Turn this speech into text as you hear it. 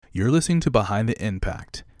You're listening to Behind the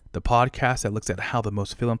Impact, the podcast that looks at how the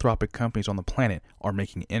most philanthropic companies on the planet are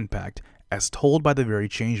making impact, as told by the very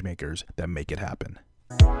changemakers that make it happen.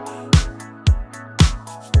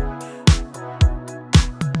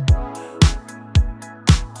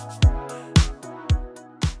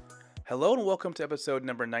 Hello and welcome to episode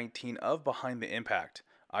number 19 of Behind the Impact.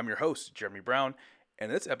 I'm your host, Jeremy Brown,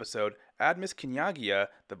 and in this episode, Admis Kinyagia,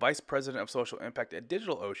 the Vice President of Social Impact at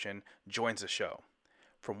DigitalOcean, joins the show.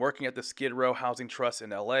 From working at the Skid Row Housing Trust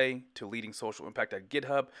in LA, to leading social impact at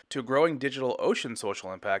GitHub, to growing DigitalOcean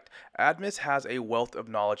social impact, Admis has a wealth of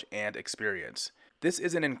knowledge and experience. This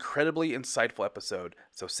is an incredibly insightful episode,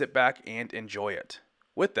 so sit back and enjoy it.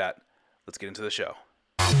 With that, let's get into the show.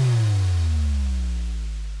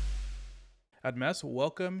 Admis,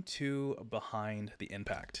 welcome to Behind the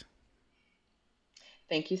Impact.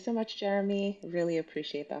 Thank you so much, Jeremy. Really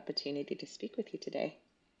appreciate the opportunity to speak with you today.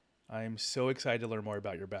 I'm so excited to learn more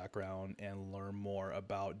about your background and learn more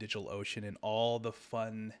about DigitalOcean and all the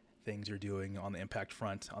fun things you're doing on the impact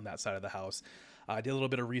front on that side of the house. I did a little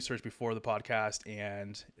bit of research before the podcast,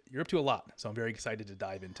 and you're up to a lot, so I'm very excited to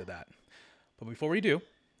dive into that. But before we do,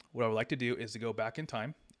 what I would like to do is to go back in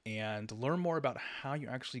time and learn more about how you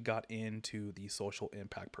actually got into the social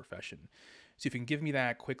impact profession. So if you can give me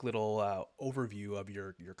that quick little overview of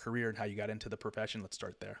your career and how you got into the profession, let's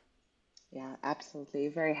start there. Yeah, absolutely.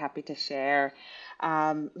 Very happy to share.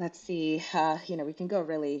 Let's see. We can go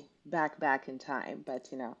really back in time, but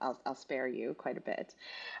I'll spare you quite a bit.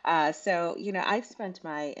 I've spent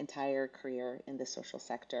my entire career in the social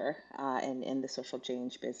sector and in the social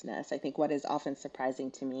change business. I think what is often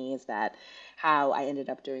surprising to me is that how I ended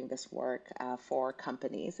up doing this work for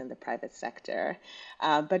companies in the private sector.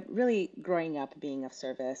 But really, growing up being of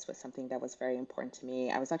service was something that was very important to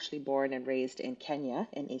me. I was actually born and raised in Kenya,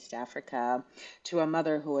 in East Africa, to a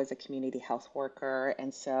mother who was a community health worker.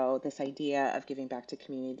 And so, this idea of giving back to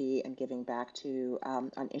community and giving back to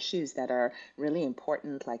on issues that are really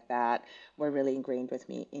important like that were really ingrained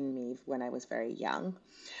in me when I was very young.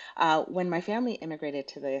 When my family immigrated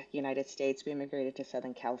to the United States, we immigrated to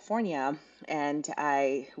Southern California, and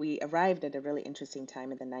we arrived at a really interesting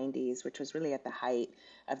time in the 90s, which was really at the height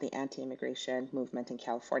of the anti-immigration movement in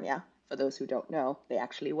California. For those who don't know, there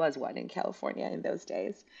actually was one in California in those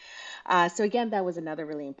days. So again, that was another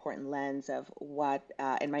really important lens of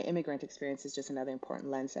and my immigrant experience is just another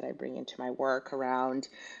important lens that I bring into my work around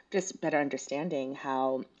just better understanding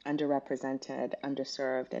how underrepresented,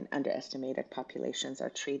 underserved, and underestimated populations are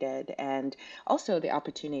treated, and also the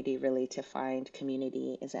opportunity really to find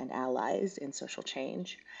communities and allies in social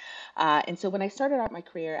change. And so when I started out my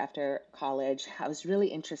career after college, I was really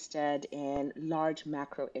interested in large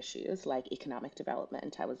macro issues like economic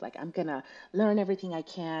development. I was like, I'm going to learn everything I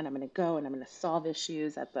can. I'm going to go and I'm going to solve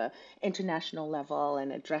issues at the international level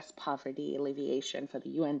and address poverty alleviation for the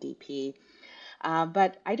UNDP.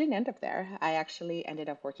 But I didn't end up there. I actually ended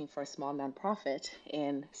up working for a small nonprofit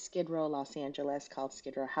in Skid Row, Los Angeles called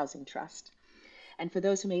Skid Row Housing Trust. And for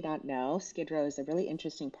those who may not know, Skid Row is a really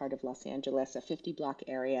interesting part of Los Angeles, a 50-block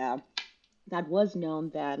area that was known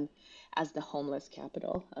then as the homeless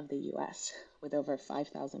capital of the US, with over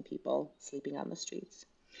 5,000 people sleeping on the streets.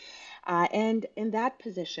 And in that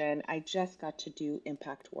position, I just got to do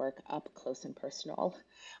impact work up close and personal.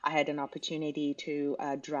 I had an opportunity to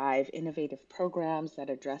drive innovative programs that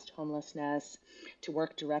addressed homelessness, to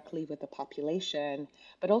work directly with the population,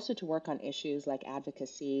 but also to work on issues like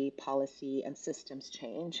advocacy, policy, and systems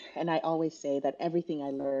change. And I always say that everything I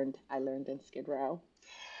learned in Skid Row.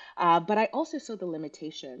 But I also saw the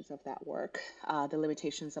limitations of that work, the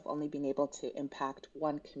limitations of only being able to impact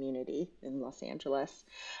one community in Los Angeles,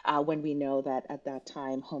 when we know that at that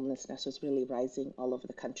time homelessness was really rising all over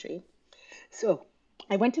the country. So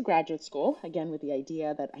I went to graduate school, again, with the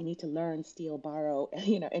idea that I need to learn, steal, borrow,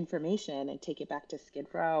 information and take it back to Skid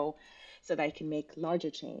Row so that I can make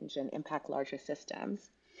larger change and impact larger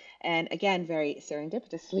systems. And again, very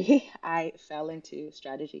serendipitously, I fell into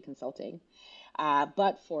strategy consulting,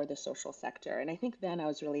 but for the social sector. And I think then I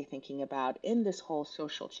was really thinking about in this whole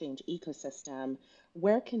social change ecosystem,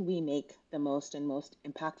 where can we make the most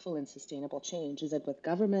impactful and sustainable change? Is it with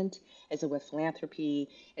government? Is it with philanthropy?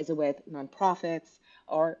 Is it with nonprofits?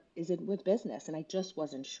 Or is it with business? And I just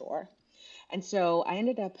wasn't sure. And so I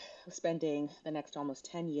ended up spending the next almost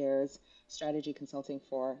 10 years strategy consulting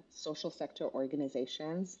for social sector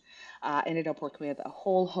organizations. Ended up working with a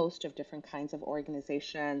whole host of different kinds of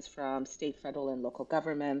organizations, from state, federal, and local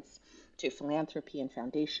governments to philanthropy and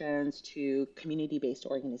foundations to community-based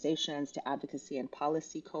organizations to advocacy and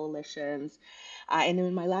policy coalitions. And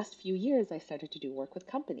in my last few years, I started to do work with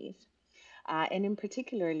companies. and in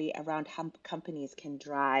particularly around how companies can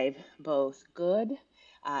drive both good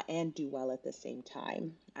and do well at the same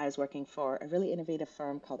time. I was working for a really innovative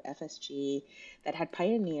firm called FSG that had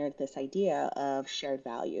pioneered this idea of shared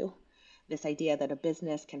value. This idea that a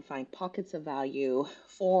business can find pockets of value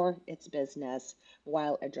for its business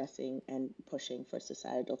while addressing and pushing for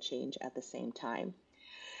societal change at the same time.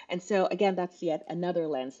 And so again, that's yet another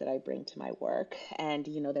lens that I bring to my work. And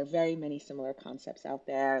there are very many similar concepts out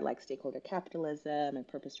there like stakeholder capitalism and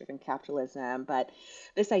purpose-driven capitalism, but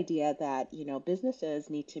this idea that, businesses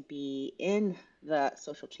need to be in the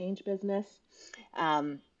social change business.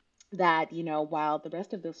 Um, that while the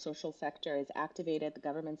rest of the social sector is activated, the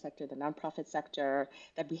government sector, the nonprofit sector,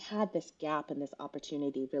 that we had this gap and this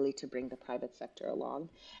opportunity really to bring the private sector along.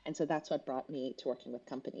 And so that's what brought me to working with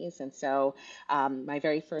companies. And so my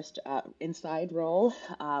very first inside role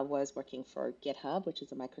was working for GitHub, which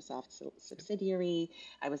is a Microsoft subsidiary.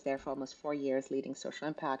 I was there for almost 4 years leading social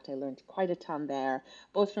impact. I learned quite a ton there,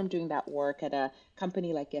 both from doing that work at a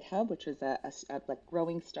company like GitHub, which was a like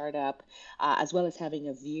growing startup, as well as having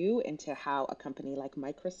a view into how a company like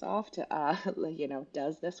Microsoft,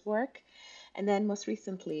 does this work. And then most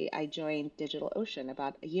recently, I joined DigitalOcean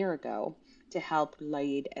about a year ago to help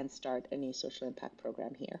lead and start a new social impact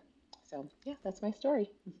program here. So yeah, that's my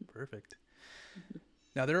story. Perfect.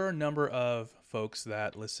 Now, there are a number of folks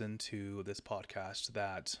that listen to this podcast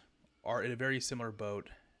that are in a very similar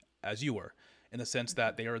boat as you were, in the sense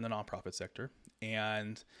that they are in the nonprofit sector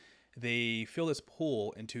and they feel this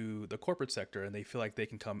pull into the corporate sector and they feel like they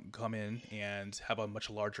can come in and have a much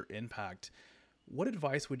larger impact. What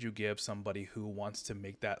advice would you give somebody who wants to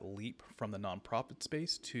make that leap from the nonprofit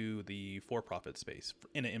space to the for-profit space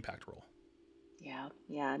in an impact role? Yeah,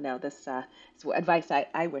 yeah, no, this is advice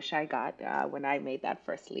I wish I got when I made that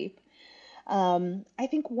first leap. I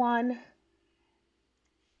think one,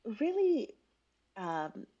 really,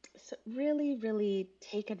 um, really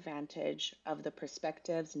take advantage of the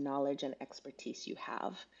perspectives, knowledge, and expertise you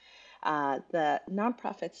have. The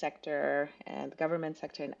nonprofit sector and the government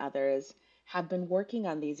sector and others have been working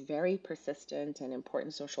on these very persistent and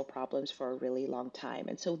important social problems for a really long time.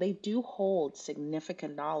 And so they do hold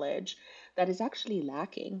significant knowledge that is actually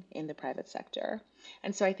lacking in the private sector.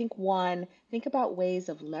 And so I think one, think about ways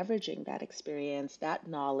of leveraging that experience, that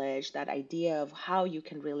knowledge, that idea of how you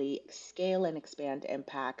can really scale and expand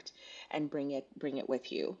impact and bring it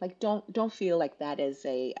with you. Like don't feel like that is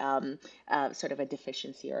a sort of a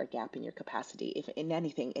deficiency or a gap in your capacity. If in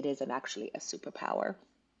anything, it is actually a superpower.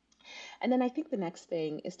 And then I think the next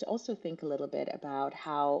thing is to also think a little bit about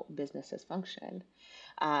how businesses function.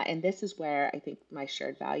 And this is where I think my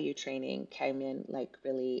shared value training came in, like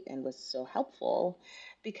really, and was so helpful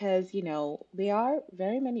because, there are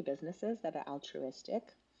very many businesses that are altruistic.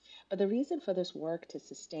 But the reason for this work to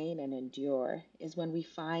sustain and endure is when we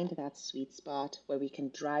find that sweet spot where we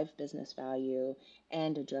can drive business value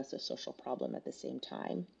and address a social problem at the same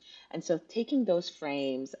time. And so, taking those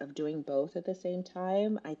frames of doing both at the same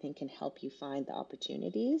time, I think can help you find the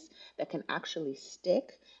opportunities that can actually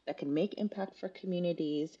stick, that can make impact for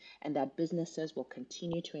communities, and that businesses will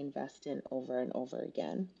continue to invest in over and over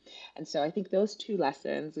again. And so, I think those two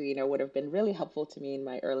lessons, would have been really helpful to me in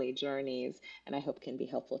my early journeys, and I hope can be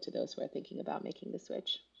helpful to those who are thinking about making the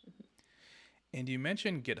switch. And you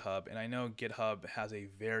mentioned GitHub, and I know GitHub has a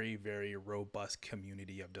very, very robust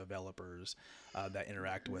community of developers that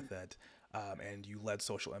interact with it, and you led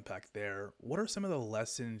social impact there. What are some of the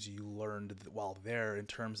lessons you learned while there in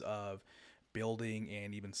terms of building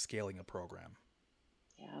and even scaling a program?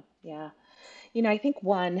 Yeah, yeah. I think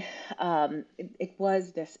one, it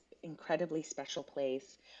was this incredibly special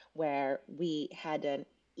place where we had an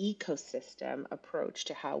ecosystem approach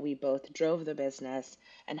to how we both drove the business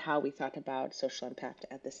and how we thought about social impact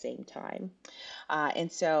at the same time. And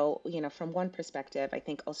so, from one perspective, I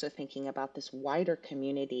think also thinking about this wider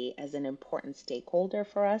community as an important stakeholder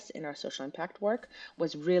for us in our social impact work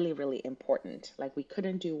was really, really important. Like we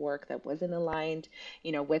couldn't do work that wasn't aligned,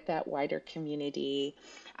 with that wider community.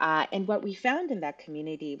 And what we found in that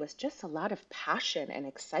community was just a lot of passion and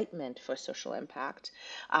excitement for social impact.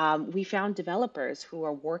 We found developers who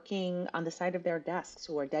are working on the side of their desks,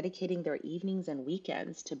 who are dedicating their evenings and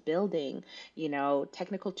weekends to building,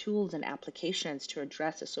 technical tools and applications to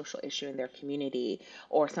address a social issue in their community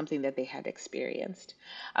or something that they had experienced.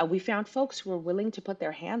 We found folks who were willing to put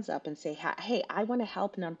their hands up and say, hey, I want to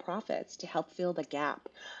help nonprofits to help fill the gap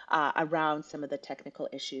around some of the technical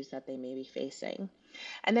issues that they may be facing.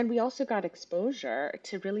 And then we also got exposure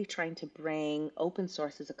to really trying to bring open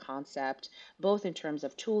source as a concept, both in terms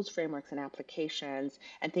of tools, frameworks, and applications,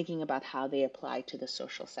 and thinking about how they apply to the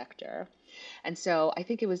social sector. And so I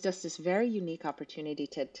think it was just this very unique opportunity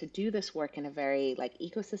to do this work in a very like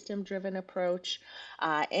ecosystem driven approach,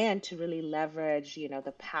 and to really leverage,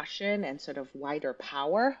 the passion and sort of wider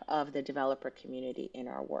power of the developer community in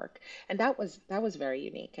our work. And that was very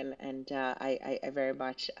unique, and I very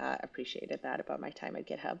much appreciated that about my time at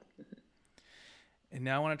GitHub. And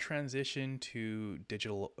now I want to transition to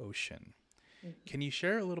DigitalOcean. Mhm. Can you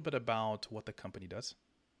share a little bit about what the company does?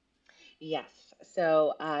 Yes.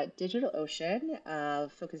 So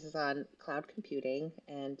DigitalOcean focuses on cloud computing,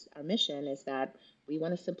 and our mission is that we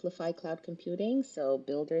want to simplify cloud computing so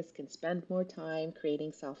builders can spend more time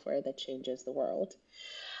creating software that changes the world.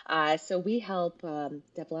 So we help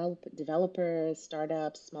developers,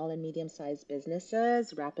 startups, small and medium-sized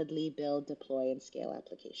businesses rapidly build, deploy, and scale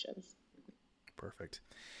applications. Perfect.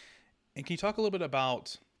 And can you talk a little bit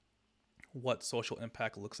about what social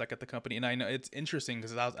impact looks like at the company? And I know it's interesting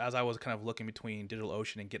because as I was kind of looking between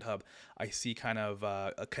DigitalOcean and GitHub, I see kind of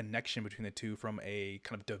a connection between the two from a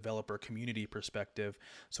kind of developer community perspective.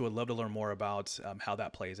 So I'd love to learn more about how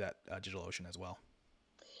that plays at DigitalOcean as well.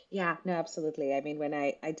 Yeah, no, absolutely. I mean, when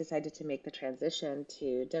I decided to make the transition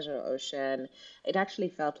to DigitalOcean, it actually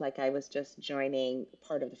felt like I was just joining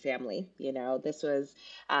part of the family. This was,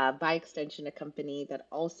 by extension, a company that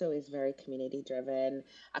also is very community driven,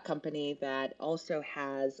 a company that also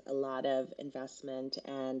has a lot of investment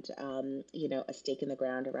and, a stake in the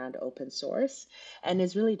ground around open source, and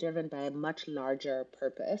is really driven by a much larger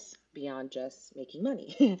purpose beyond just making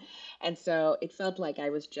money. And so it felt like I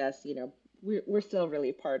was just, we're still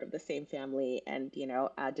really part of the same family, and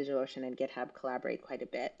DigitalOcean and GitHub collaborate quite a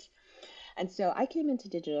bit. And so I came into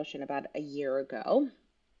DigitalOcean about a year ago,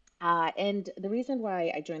 and the reason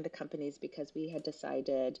why I joined the company is because we had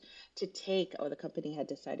decided to take, or the company had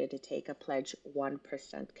decided to take a pledge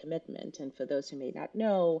 1% commitment. And for those who may not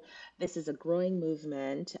know, this is a growing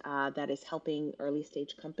movement that is helping early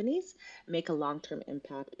stage companies make a long term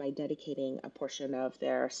impact by dedicating a portion of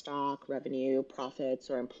their stock, revenue,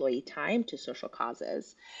 profits, or employee time to social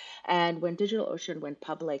causes. And when DigitalOcean went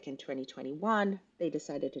public in 2021, they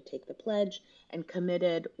decided to take the pledge and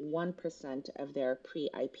committed 1% of their pre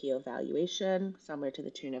IPO valuation, somewhere to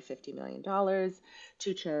the tune of $50 million, dollars,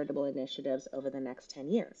 to charitable initiatives over the next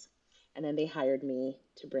 10 years. And then they hired me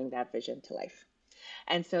to bring that vision to life.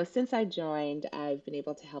 And so since I joined, I've been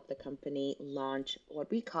able to help the company launch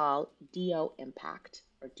what we call DO Impact,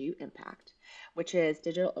 or Do Impact, which is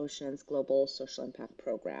DigitalOcean's global social impact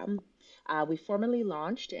program. We formally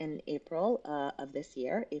launched in April of this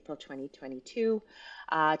year, April 2022,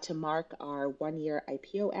 to mark our 1 year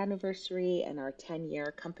IPO anniversary and our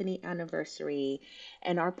 10-year company anniversary.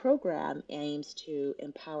 And our program aims to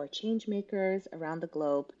empower change makers around the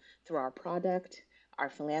globe through our product, our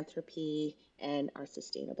philanthropy, and our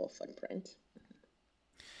sustainable footprint.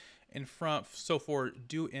 And for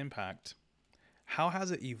Do Impact, how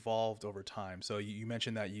has it evolved over time? So you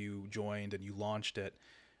mentioned that you joined and you launched it.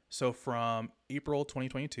 So from April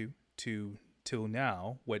 2022 to till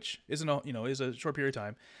now, which isn't is a short period of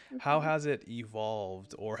time, how Mhm. has it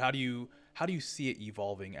evolved, or how do you see it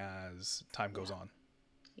evolving as time goes Yeah. on?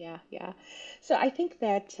 Yeah, yeah. So I think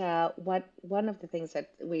that what one of the things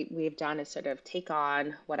that we've done is sort of take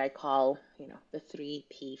on what I call, the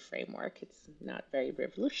 3P framework. It's not very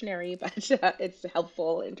revolutionary, but it's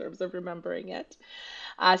helpful in terms of remembering it.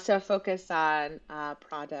 So focus on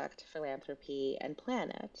product, philanthropy, and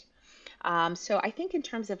planet. So I think in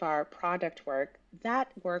terms of our product work,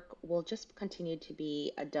 that work will just continue to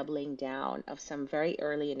be a doubling down of some very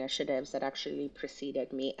early initiatives that actually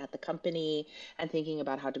preceded me at the company, and thinking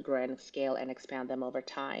about how to grow and scale and expand them over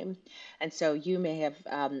time. And so you may have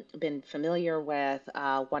been familiar with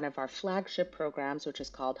one of our flagship programs, which is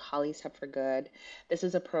called Holly's Hub for Good. This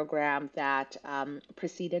is a program that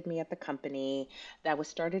preceded me at the company, that was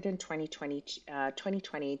started in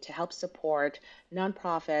 2020 to help support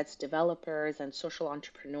nonprofits, developers, and social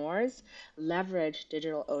entrepreneurs leverage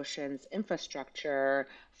DigitalOcean's infrastructure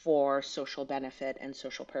for social benefit and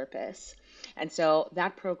social purpose. And so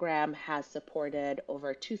that program has supported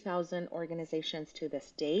over 2,000 organizations to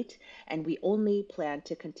this date, and we only plan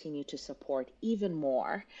to continue to support even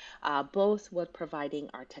more, both with providing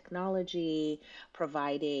our technology,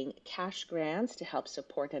 providing cash grants to help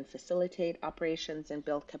support and facilitate operations and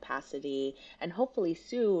build capacity, and hopefully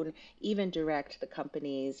soon even direct the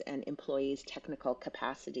company's and employees' technical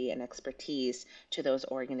capacity and expertise to those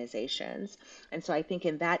organizations. And so I think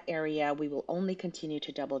in that area, we will only continue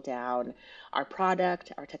to double down. Our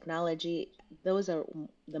product, our technology, those are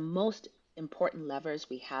the most important levers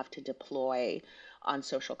we have to deploy on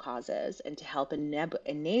social causes and to help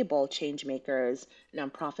enable change makers,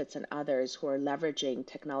 nonprofits, and others who are leveraging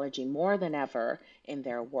technology more than ever in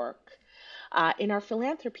their work. In our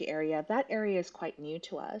philanthropy area, that area is quite new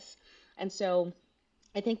to us. And so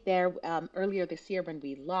I think there earlier this year when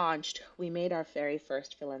we launched, we made our very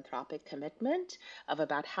first philanthropic commitment of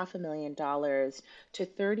about $500,000 to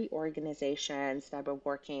 30 organizations that were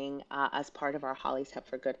working as part of our Holly's Hub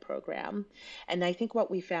for Good program. And I think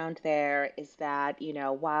what we found there is that,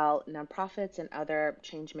 while nonprofits and other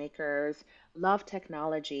change makers love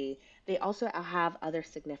technology, they also have other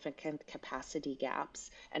significant capacity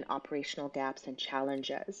gaps and operational gaps and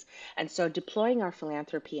challenges. And so deploying our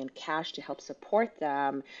philanthropy and cash to help support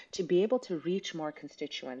them to be able to reach more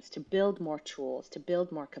constituents, to build more tools, to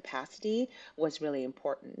build more capacity was really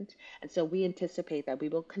important. And so we anticipate that we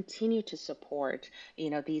will continue to support,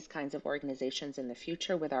 these kinds of organizations in the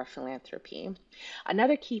future with our philanthropy.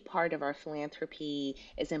 Another key part of our philanthropy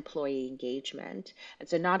is employee engagement. And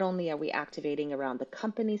so not only are we activating around the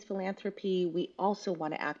company's philanthropy, we also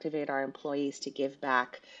want to activate our employees to give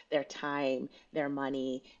back their time, their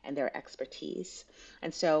money, and their expertise.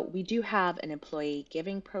 And so we do have an employee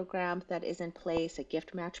giving program that is in place, a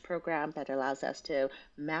gift match program that allows us to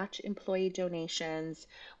match employee donations.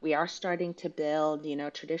 We are starting to build,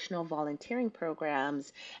 traditional volunteering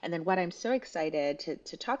programs. And then what I'm so excited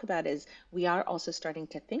to talk about is we are also starting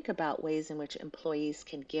to think about ways in which employees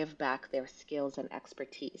can give back their skills and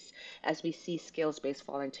expertise as we see skills-based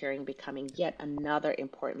volunteering becoming yet another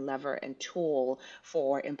important lever and tool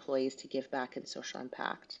for employees to give back in social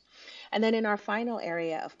impact. And then in our final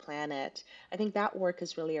area of planet, I think that work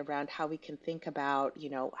is really around how we can think about,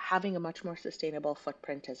 having a much more sustainable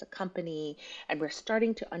footprint as a company. And we're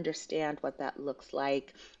starting to understand what that looks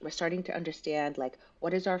like. We're starting to understand like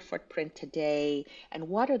what is our footprint today and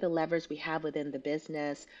what are the levers we have within the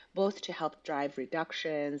business, both to help drive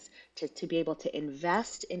reductions, to be able to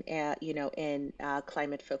invest in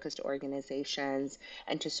climate focused organizations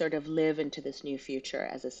and to sort of live into this new future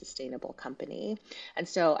as a sustainable company. And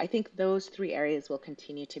so I think those three areas will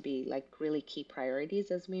continue to be like really key priorities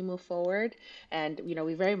as we move forward. And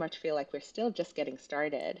we very much feel like we're still just getting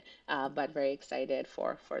started, but very excited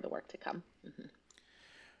for the work to come. Mhm.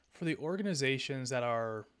 For the organizations that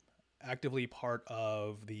are actively part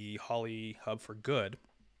of the Holly Hub for Good,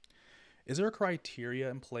 is there a criteria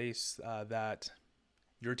in place that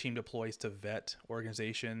your team deploys to vet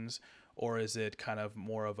organizations, or is it kind of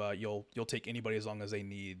more of a you'll take anybody as long as they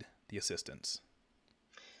need the assistance?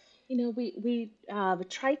 We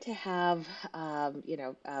try to have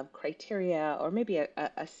criteria or maybe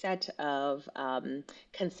a set of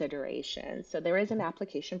considerations. So there is an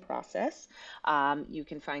application process. You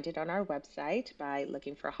can find it on our website by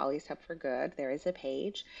looking for Holly's Hub for Good. There is a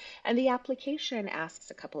page, and the application asks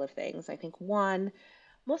a couple of things. I think one,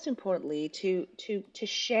 most importantly, to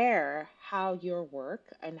share how your work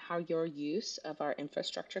and how your use of our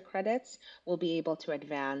infrastructure credits will be able to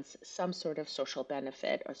advance some sort of social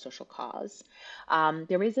benefit or social cause.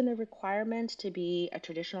 There isn't a requirement to be a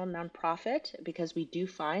traditional nonprofit because we do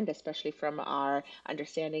find, especially from our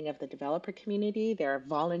understanding of the developer community, there are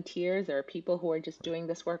volunteers, there are people who are just doing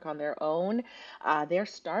this work on their own. There are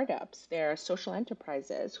startups, there are social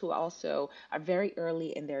enterprises who also are very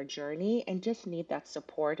early in their journey and just need that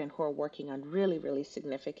support and who are working on really, really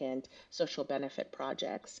significant social benefit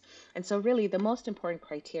projects. And so really the most important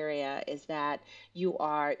criteria is that you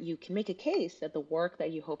can make a case that the work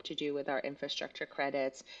that you hope to do with our infrastructure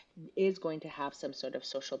credits is going to have some sort of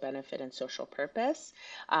social benefit and social purpose.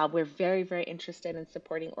 We're very, very interested in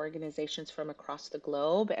supporting organizations from across the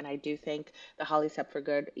globe, and I do think the Holly's Hub for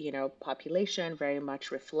Good, population very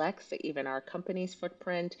much reflects even our company's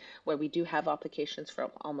footprint, where we do have applications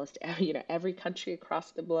from almost every country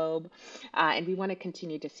across the globe, and we want to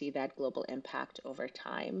continue to see that global impact over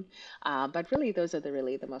time. But really, those are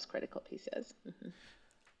really the most critical pieces. Mhm.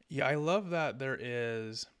 Yeah, I love that there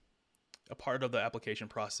is a part of the application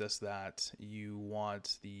process that you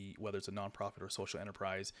want the whether it's a nonprofit or social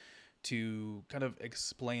enterprise to kind of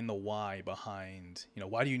explain the why behind,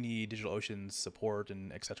 why do you need DigitalOcean's support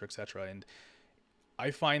and et cetera, et cetera. And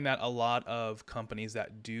I find that a lot of companies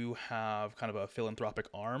that do have kind of a philanthropic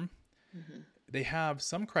arm, Mhm. they have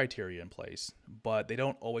some criteria in place, but they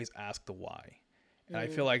don't always ask the why. And I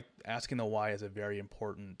feel Mm, like asking the why is a very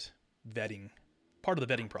important vetting part of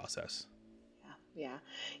the vetting process. yeah, yeah,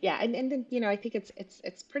 yeah, and then I think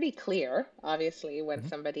it's pretty clear, obviously, when Mm-hmm.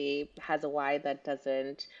 somebody has a why that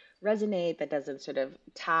doesn't resonate, that doesn't sort of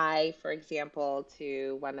tie, for example,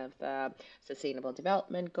 to one of the sustainable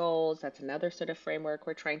development goals. That's another sort of framework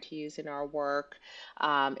we're trying to use in our work.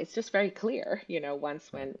 It's just very clear,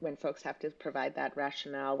 once Right. when folks have to provide that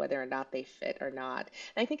rationale, whether or not they fit or not.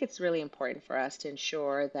 And I think it's really important for us to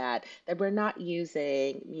ensure that we're not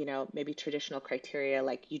using, maybe traditional criteria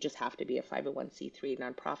like you just have to be a 501c3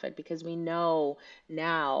 nonprofit, because we know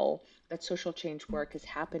now that social change work is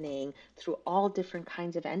happening through all different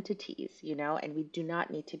kinds of entities, and we do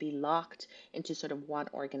not need to be locked into sort of one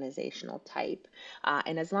organizational type.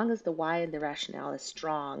 And as long as the why and the rationale is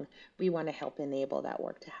strong, we want to help enable that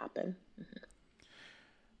work to happen.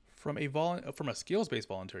 From a skills based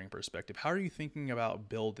volunteering perspective, how are you thinking about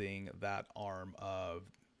building that arm of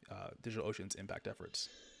DigitalOcean's impact efforts?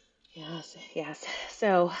 Yes, yes.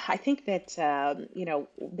 So I think that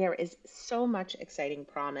there is so much exciting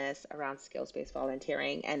promise around skills-based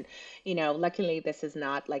volunteering, and luckily this is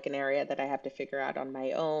not like an area that I have to figure out on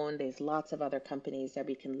my own. There's lots of other companies that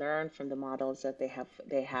we can learn from the models that they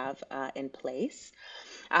have in place.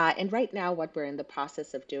 And right now, what we're in the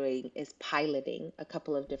process of doing is piloting a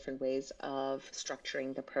couple of different ways of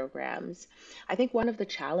structuring the programs. I think one of the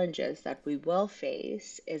challenges that we will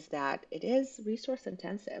face is that it is resource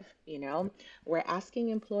intensive. Yep. We're asking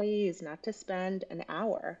employees not to spend an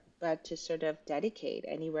hour, but to sort of dedicate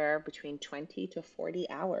anywhere between 20 to 40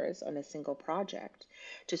 hours on a single project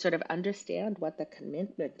to sort of understand what the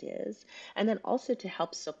commitment is, and then also to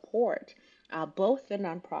help support both the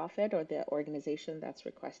nonprofit or the organization that's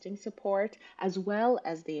requesting support, as well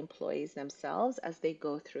as the employees themselves as they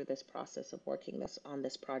go through this process of working this on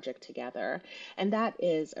this project together. And that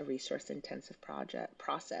is a resource intensive project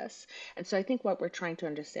process. And so I think what we're trying to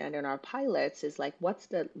understand in our pilots is like what's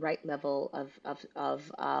the right level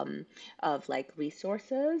of like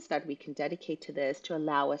resources that we can dedicate to this to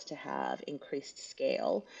allow us to have increased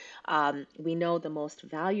scale. We know the most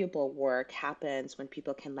valuable work happens when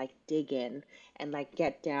people can like dig in and like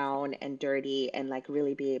get down and dirty and like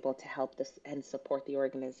really be able to help this and support the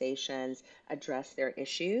organizations address their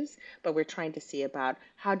issues. But we're trying to see about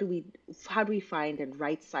how do we find and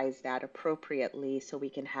right size that appropriately so we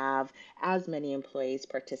can have as many employees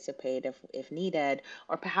participate if needed,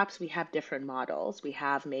 or perhaps we have different models. We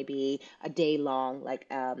have maybe a day long like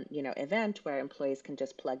event where employees can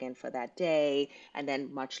just plug in for that day, and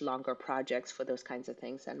then much longer projects for those kinds of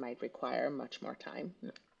things that might require much more time.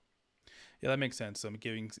 Yeah, that makes sense.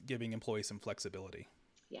 Giving employees some flexibility.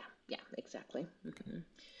 Yeah, yeah, exactly.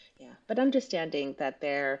 Yeah, but understanding that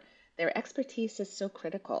their expertise is so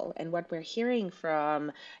critical, and what we're hearing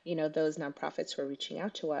from those nonprofits who are reaching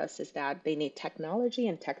out to us is that they need technology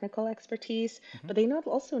and technical expertise, Hmm. but they not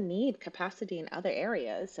also need capacity in other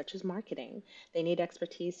areas such as marketing. They need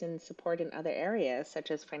expertise and support in other areas such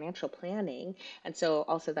as financial planning, and so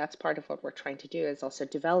also that's part of what we're trying to do is also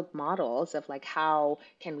develop models of like how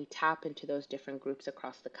can we tap into those different groups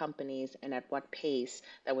across the companies and at what pace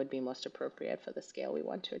that would be most appropriate for the scale we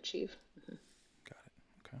want to achieve. Got it.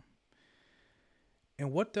 Okay.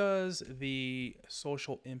 And what does the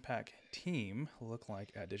social impact team look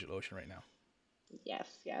like at DigitalOcean right now? Yes,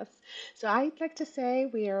 yes. So I'd like to say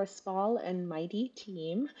we are a small and mighty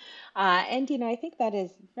team. And, I think that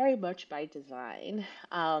is very much by design.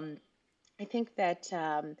 I think that,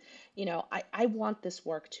 I want this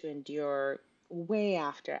work to endure way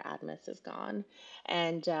after Admis is gone.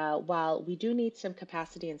 And while we do need some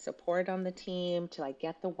capacity and support on the team to like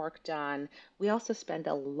get the work done, we also spend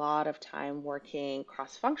a lot of time working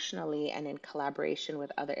cross-functionally and in collaboration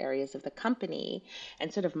with other areas of the company.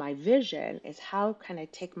 And sort of my vision is how can I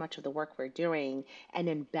take much of the work we're doing and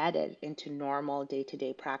embed it into normal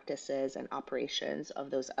day-to-day practices and operations of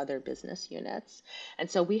those other business units. And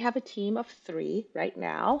so we have a team of three right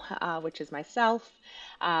now, which is myself.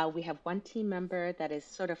 We have one team member that is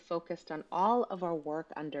sort of focused on all of our work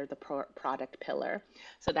under the product pillar.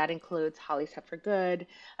 So that includes Holly's Hub for Good,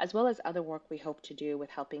 as well as other work we hope to do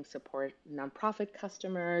with helping support nonprofit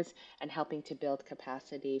customers and helping to build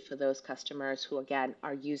capacity for those customers who, again,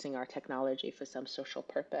 are using our technology for some social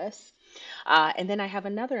purpose. And then I have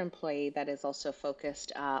another employee that is also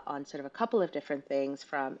focused on sort of a couple of different things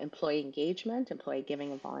from employee engagement, employee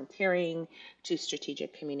giving and volunteering, to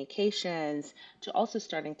strategic communications, to also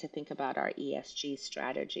starting to think about our ESG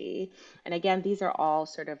strategy. And again, these are all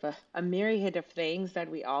sort of a myriad of things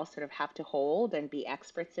that we all sort of have to hold and be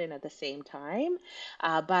experts in at the same time.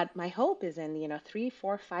 But my hope is in, 3,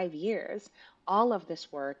 4, 5 years, all of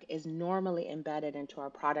this work is normally embedded into our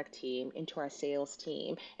product team, into our sales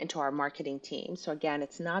team, into our marketing team. So again,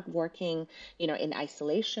 it's not working, in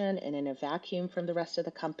isolation and in a vacuum from the rest of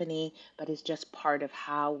the company, but is just part of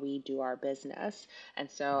how we do our business. And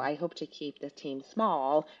so I hope to keep the team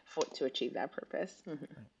small to achieve that purpose. Right.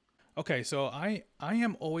 Okay, so I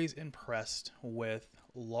am always impressed with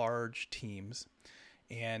large teams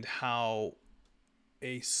and how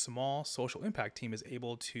a small social impact team is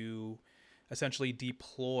able to essentially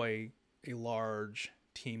deploy a large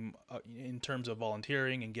team in terms of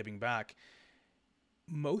volunteering and giving back.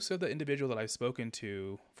 Most of the individuals that I've spoken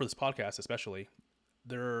to for this podcast, especially,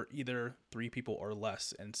 they're either three people or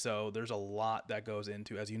less. And so there's a lot that goes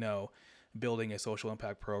into, as you know, building a social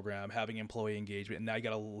impact program, having employee engagement, and now you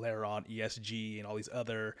got to layer on ESG and all these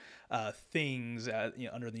other things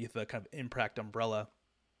underneath the kind of impact umbrella.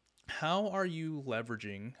 How are you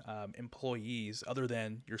leveraging employees other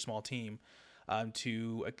than your small team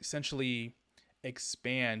to essentially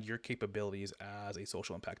expand your capabilities as a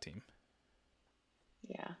social impact team?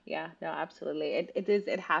 Yeah, yeah, no, absolutely.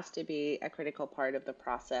 It has to be a critical part of the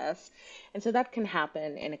process. And so that can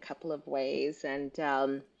happen in a couple of ways. And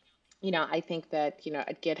I think that,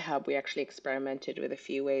 at GitHub, we actually experimented with a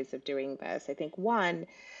few ways of doing this. I think one,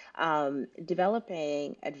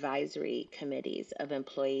 developing advisory committees of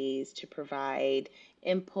employees to provide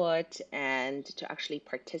input and to actually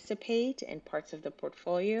participate in parts of the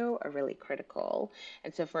portfolio are really critical.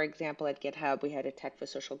 And so, for example, at GitHub, we had a Tech for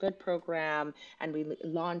Social Good program, and we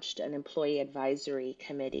launched an employee advisory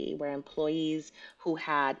committee where employees who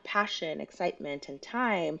had passion, excitement, and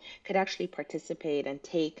time could actually participate and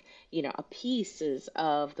take a pieces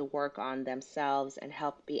of the work on themselves and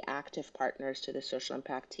help be active partners to the social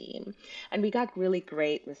impact team. And we got really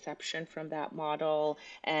great reception from that model.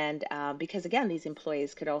 And because again, these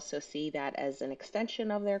employees could also see that as an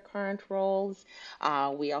extension of their current roles.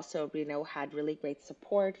 We also, had really great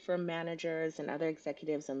support from managers and other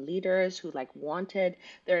executives and leaders who like wanted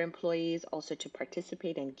their employees also to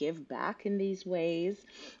participate and give back in these ways.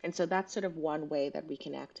 And so that's sort of one way that we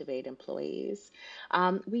can activate employees.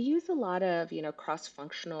 We use a lot of,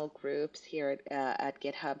 cross-functional groups here at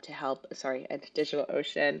GitHub to help, sorry, at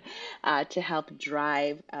DigitalOcean, to help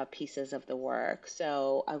drive pieces of the work.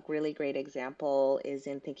 So a really great example is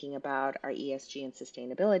in thinking about our ESG and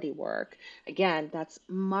sustainability work. Again, that's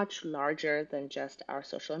much larger than just our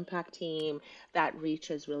social impact team. That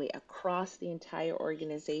reaches really across the entire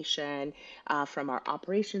organization, from our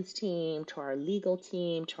operations team to our legal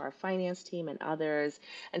team to our finance team and others.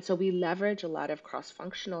 And so we leverage a lot of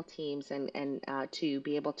cross-functional teams and to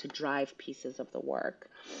be able to drive pieces of the work.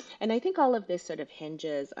 And I think all of this sort of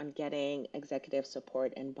hinges on getting executive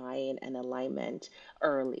support and buy-in and alignment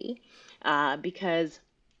early, because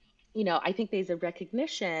I think there's a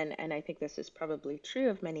recognition, and I think this is probably true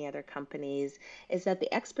of many other companies, is that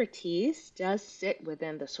the expertise does sit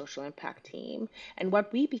within the social impact team. And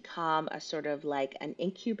what we become a sort of like an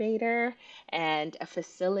incubator and a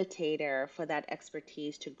facilitator for that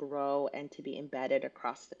expertise to grow and to be embedded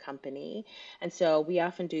across the company. And so we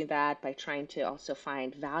often do that by trying to also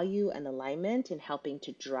find value and alignment in helping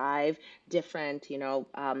to drive different,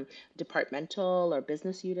 departmental or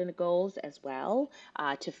business unit goals as well,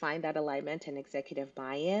 to find that alignment and executive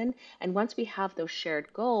buy-in. And once we have those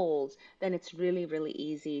shared goals, then it's really, really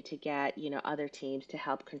easy to get, other teams to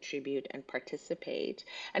help contribute and participate.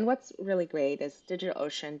 And what's really great is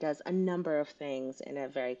DigitalOcean does a number of things in a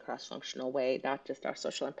very cross-functional way, not just our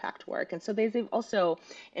social impact work. And so they've also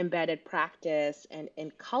embedded practice and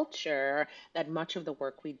culture that much of the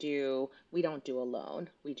work we don't do alone,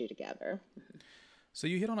 we do together. So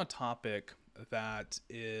you hit on a topic that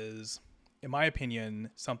is, in my opinion,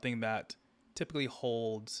 something that typically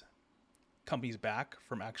holds companies back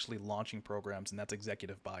from actually launching programs, and that's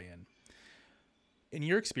executive buy-in. In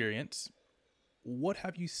your experience, what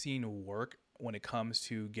have you seen work when it comes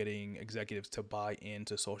to getting executives to buy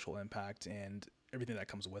into social impact and everything that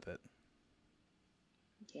comes with it?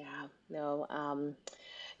 Yeah, no,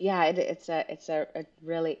 yeah, it's a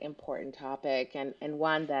really important topic and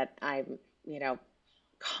one that I'm,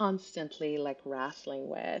 constantly like wrestling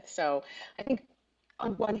with. So I think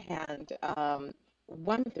on one hand,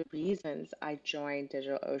 one of the reasons I joined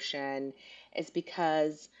DigitalOcean is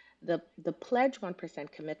because the pledge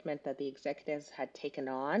 1% commitment that the executives had taken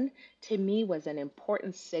on to me was an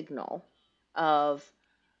important signal of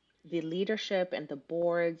the leadership and the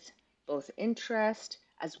board's both interest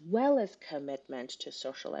as well as commitment to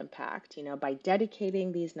social impact. By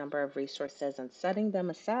dedicating these number of resources and setting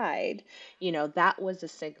them aside, that was a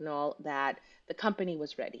signal that the company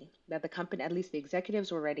was ready, that the company, at least the executives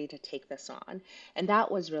were ready to take this on. And that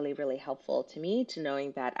was really, really helpful to me to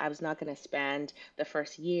knowing that I was not going to spend the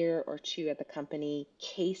first year or two at the company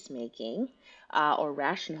case making or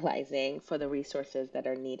rationalizing for the resources that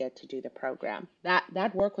are needed to do the program.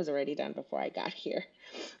 That work was already done before I got here.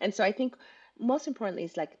 And so I think most importantly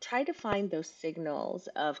is like try to find those signals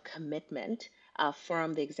of commitment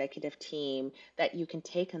from the executive team that you can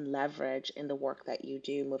take and leverage in the work that you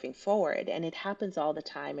do moving forward. And it happens all the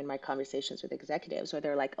time in my conversations with executives where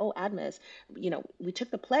they're like, oh, Admas, we took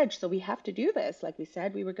the pledge, so we have to do this. Like we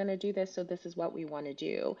said, we were going to do this, so this is what we want to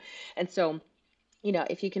do. And so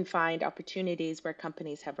if you can find opportunities where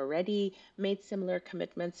companies have already made similar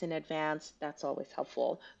commitments in advance, that's always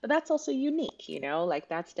helpful. But that's also unique, like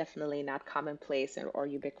that's definitely not commonplace or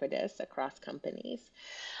ubiquitous across companies.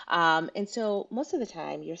 And so most of the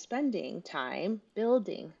time, you're spending time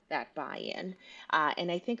building that buy in.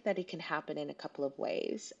 And I think that it can happen in a couple of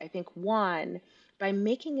ways. I think one, by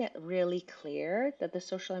making it really clear that the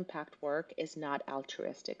social impact work is not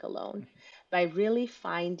altruistic alone, by really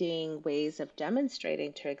finding ways of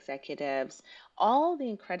demonstrating to executives all the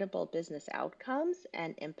incredible business outcomes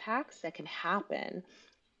and impacts that can happen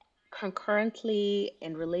concurrently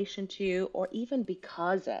in relation to or even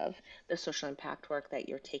because of the social impact work that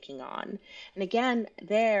you're taking on. And again,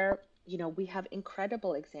 we have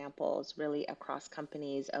incredible examples really across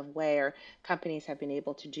companies of where companies have been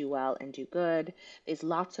able to do well and do good. There's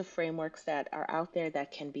lots of frameworks that are out there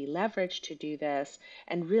that can be leveraged to do this,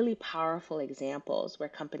 and really powerful examples where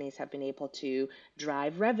companies have been able to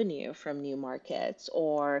drive revenue from new markets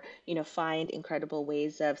or, find incredible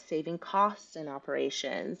ways of saving costs in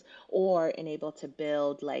operations or enable to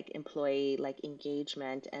build like employee like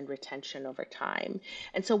engagement and retention over time.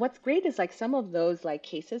 And so what's great is like some of those like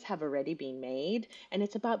cases have already been made, and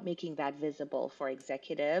it's about making that visible for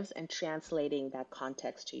executives and translating that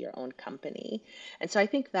context to your own company. And so I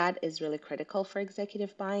think that is really critical for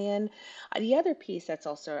executive buy-in. The other piece that's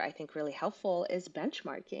also I think really helpful is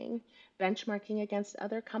benchmarking against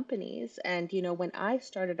other companies. And, when I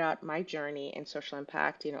started out my journey in social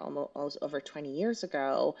impact, almost over 20 years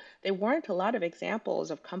ago, there weren't a lot of examples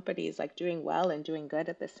of companies like doing well and doing good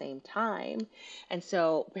at the same time. And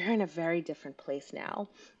so we're in a very different place now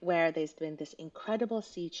where there's been this incredible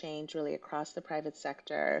sea change really across the private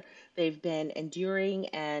sector. They've been enduring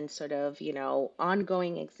and sort of,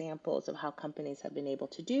 ongoing examples of how companies have been able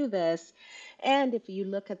to do this. And if you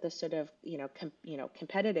look at the sort of,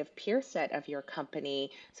 competitive peer set of your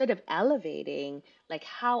company, sort of elevating like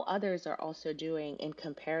how others are also doing in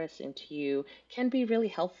comparison to you can be really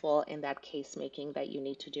helpful in that case making that you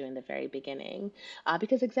need to do in the very beginning.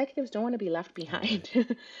 Because executives don't want to be left Right.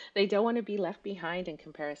 behind. They don't want to be left behind in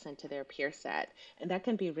comparison to their peer set. And that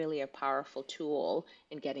can be really a powerful tool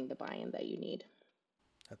in getting the buy in that you need.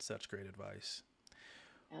 That's such great advice.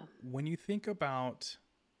 Yeah. When you think about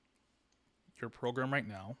your program right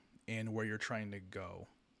now and where you're trying to go,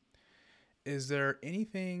 is there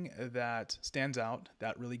anything that stands out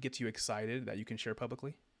that really gets you excited that you can share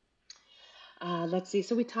publicly? Let's see.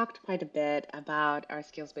 So we talked quite a bit about our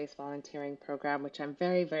skills-based volunteering program, which I'm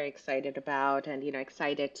very, very excited about, and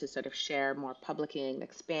excited to sort of share more publicly and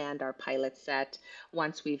expand our pilot set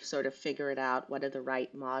once we've sort of figured out what are the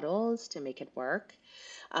right models to make it work.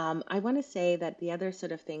 I want to say that the other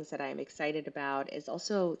sort of things that I'm excited about is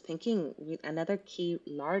also thinking another key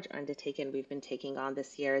large undertaking we've been taking on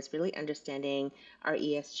this year is really understanding our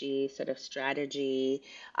ESG sort of strategy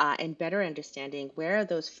and better understanding where are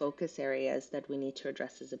those focus areas that we need to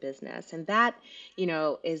address as a business. And that,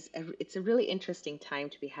 it's a really interesting time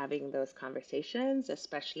to be having those conversations,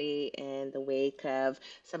 especially in the wake of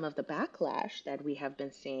some of the backlash that we have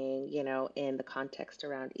been seeing, in the context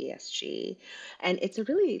around ESG. And it's a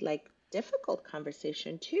really like difficult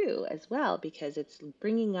conversation too as well because it's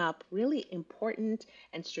bringing up really important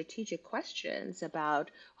and strategic questions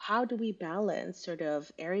about how do we balance sort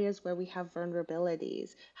of areas where we have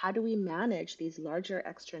vulnerabilities, how do we manage these larger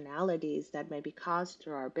externalities that may be caused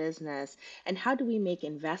through our business, and how do we make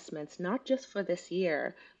investments not just for this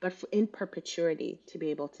year but in perpetuity to be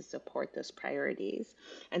able to support those priorities.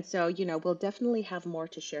 And so we'll definitely have more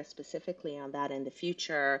to share specifically on that in the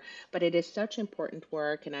future, but it is such important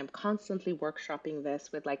work, and I'm constantly workshopping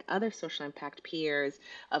this with like other social impact peers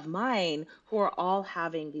of mine who are all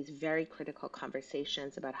having these very critical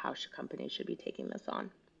conversations about how companies should be taking this on.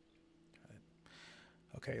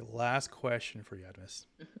 Okay, last question for you, Admis.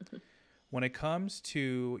 When it comes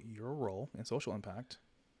to your role in social impact,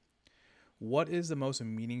 what is the most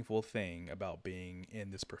meaningful thing about being in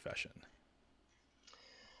this profession?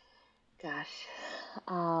 Gosh.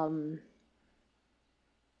 Um,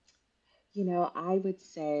 I would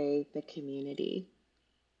say the community.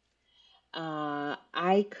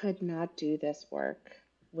 I could not do this work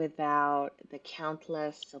without the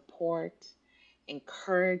countless support,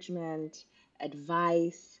 encouragement,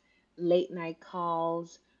 advice, late night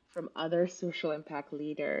calls from other social impact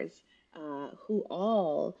leaders who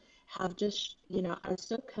all have just, are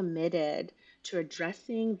so committed to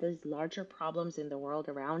addressing these larger problems in the world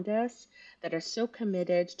around us, that are so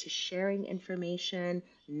committed to sharing information,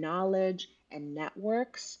 knowledge, and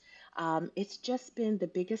networks. It's just been the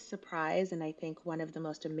biggest surprise, and I think one of the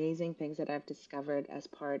most amazing things that I've discovered as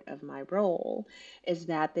part of my role is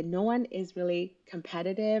that no one is really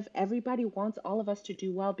competitive. Everybody wants all of us to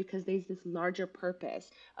do well because there's this larger purpose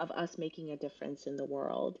of us making a difference in the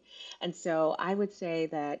world. And so I would say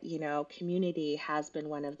that, community has been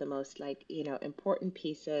one of the most important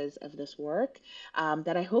pieces of this work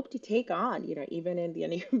that I hope to take on, even in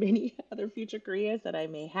the many other future careers that I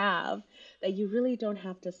may have, that you really don't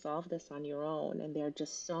have to solve this on your own. And there are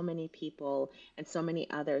just so many people and so many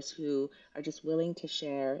others who are just willing to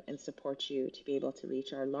share and support you to be able to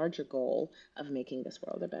reach our larger goal of making this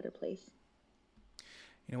world a better place.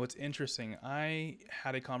 What's interesting, I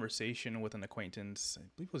had a conversation with an acquaintance, I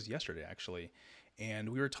believe it was yesterday actually, and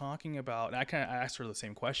we were talking about, and I asked her the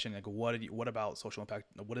same question, like, what about social impact?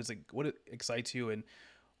 What excites you, and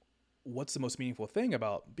what's the most meaningful thing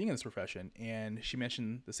about being in this profession? And she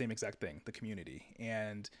mentioned the same exact thing, the community.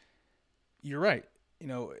 And you're right. You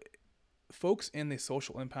know, folks in the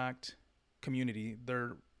social impact community,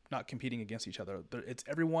 they're not competing against each other. It's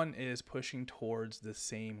everyone is pushing towards the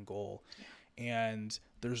same goal, Yeah, and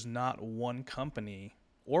there's not one company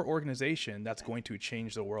or organization that's going to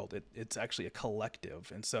change the world. It's actually a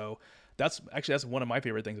collective, and so that's one of my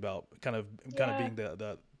favorite things about kind of yeah, being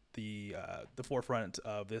the forefront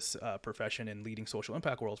of this profession and leading social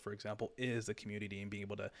impact worlds, for example, is the community and being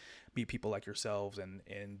able to meet people like yourselves and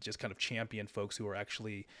just kind of champion folks who are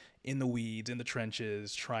actually in the weeds, in the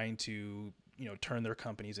trenches, trying to turn their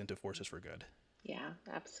companies into forces for good. yeah,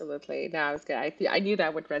 absolutely. No, I was good. I knew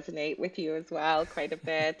that would resonate with you as well quite a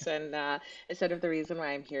bit, and it's sort of the reason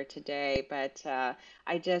why I'm here today. But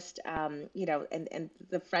I just, and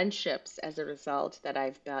the friendships as a result that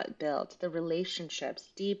I've built, the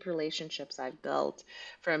relationships, deep relationships I've built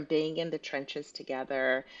from being in the trenches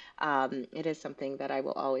together, it is something that I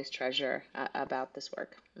will always treasure about this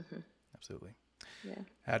work. Absolutely. Yeah.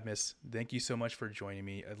 Admis, thank you so much for joining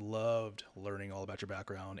me. I loved learning all about your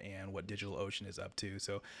background and what DigitalOcean is up to.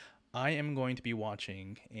 So I am going to be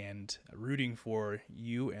watching and rooting for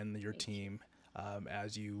you and your Thank you. team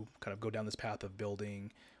as you kind of go down this path of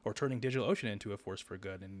building or turning DigitalOcean into a force for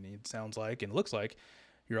good. And it sounds like and looks like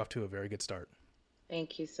you're off to a very good start.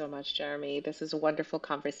 Thank you so much, Jeremy. This is a wonderful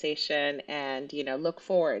conversation, and look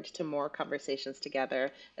forward to more conversations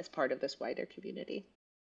together as part of this wider community.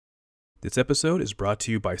 This episode is brought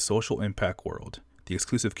to you by Social Impact World, the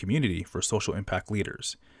exclusive community for social impact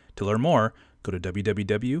leaders. To learn more, go to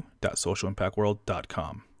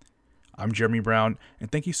www.socialimpactworld.com. I'm Jeremy Brown,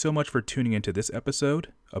 and thank you so much for tuning into this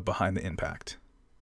episode of Behind the Impact.